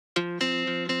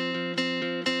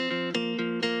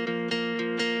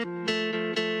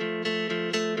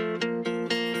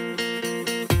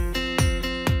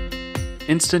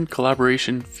instant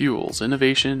collaboration fuels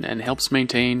innovation and helps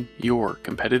maintain your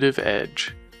competitive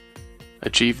edge.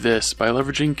 Achieve this by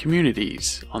leveraging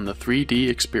communities on the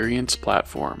 3DEXPERIENCE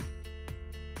platform.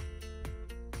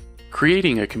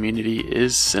 Creating a community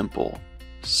is simple.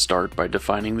 Start by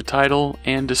defining the title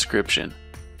and description.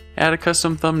 Add a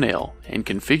custom thumbnail and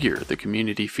configure the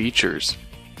community features.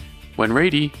 When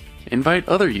ready, invite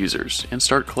other users and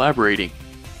start collaborating.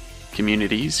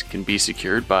 Communities can be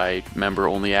secured by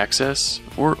member-only access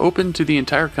or open to the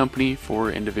entire company for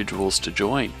individuals to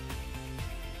join.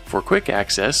 For quick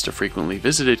access to frequently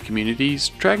visited communities,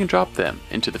 drag and drop them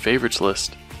into the favorites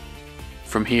list.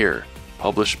 From here,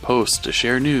 publish posts to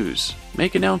share news,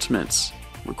 make announcements,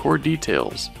 record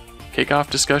details, kick off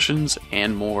discussions,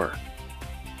 and more.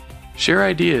 Share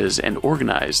ideas and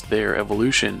organize their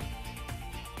evolution.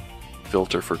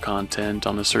 Filter for content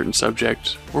on a certain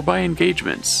subject or by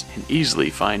engagements and easily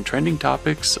find trending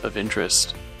topics of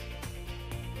interest.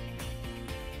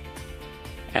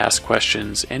 Ask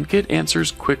questions and get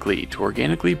answers quickly to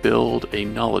organically build a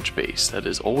knowledge base that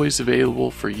is always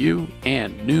available for you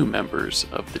and new members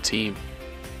of the team.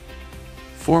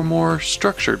 For more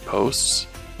structured posts,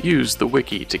 use the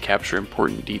wiki to capture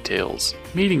important details,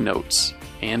 meeting notes,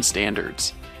 and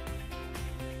standards.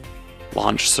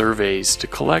 Launch surveys to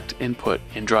collect input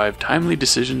and drive timely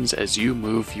decisions as you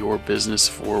move your business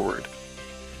forward.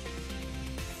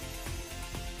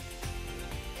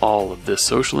 All of this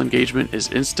social engagement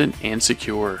is instant and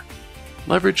secure.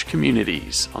 Leverage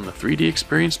communities on the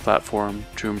 3DEXPERIENCE platform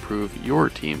to improve your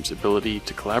team's ability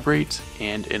to collaborate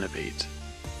and innovate.